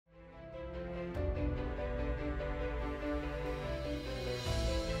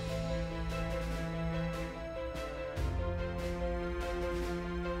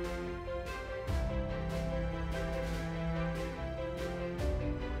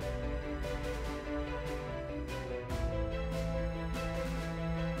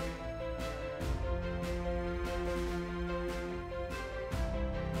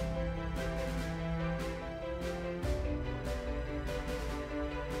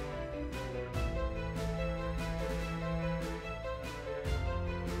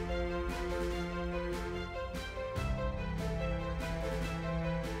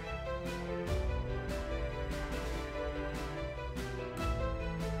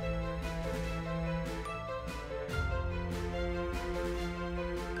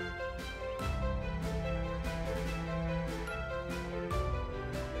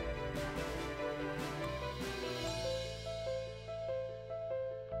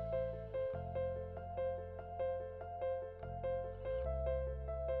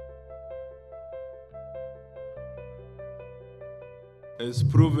has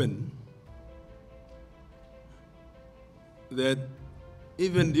proven that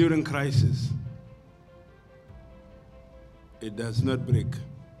even during crisis, it does not break.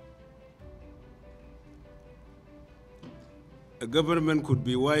 A government could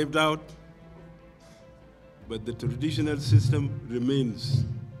be wiped out, but the traditional system remains.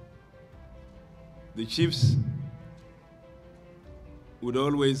 The chiefs would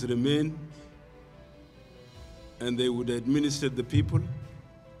always remain, and they would administer the people.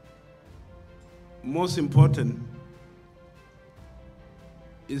 Most important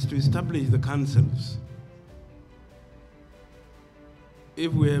is to establish the councils.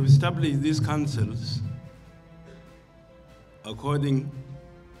 If we have established these councils according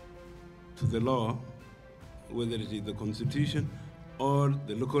to the law, whether it is the Constitution or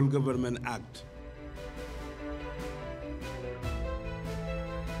the Local Government Act,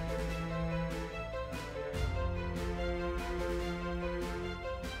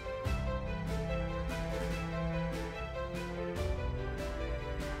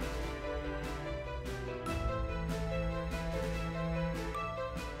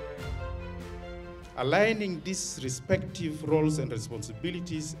 aligning these respective roles and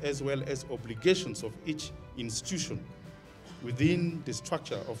responsibilities as well as obligations of each institution within the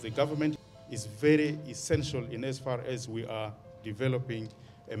structure of the government is very essential in as far as we are developing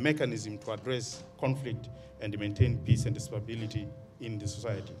a mechanism to address conflict and maintain peace and stability in the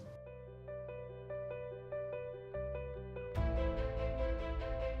society.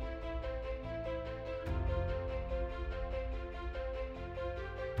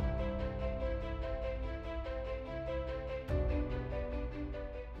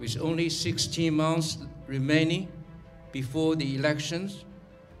 With only 16 months remaining before the elections,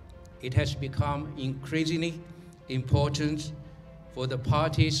 it has become increasingly important for the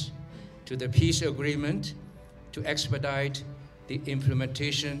parties to the peace agreement to expedite the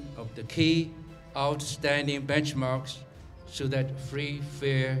implementation of the key outstanding benchmarks so that free,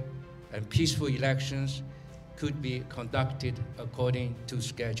 fair, and peaceful elections could be conducted according to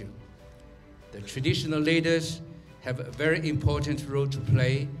schedule. The traditional leaders have a very important role to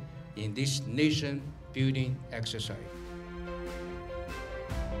play in this nation-building exercise.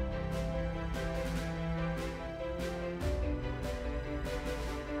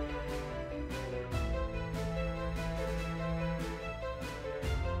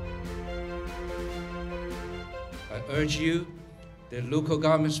 I urge you, the Local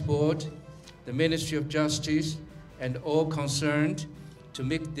Governments Board, the Ministry of Justice, and all concerned to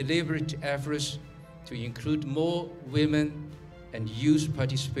make deliberate efforts to include more women and youth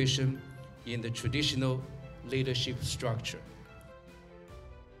participation in the traditional leadership structure.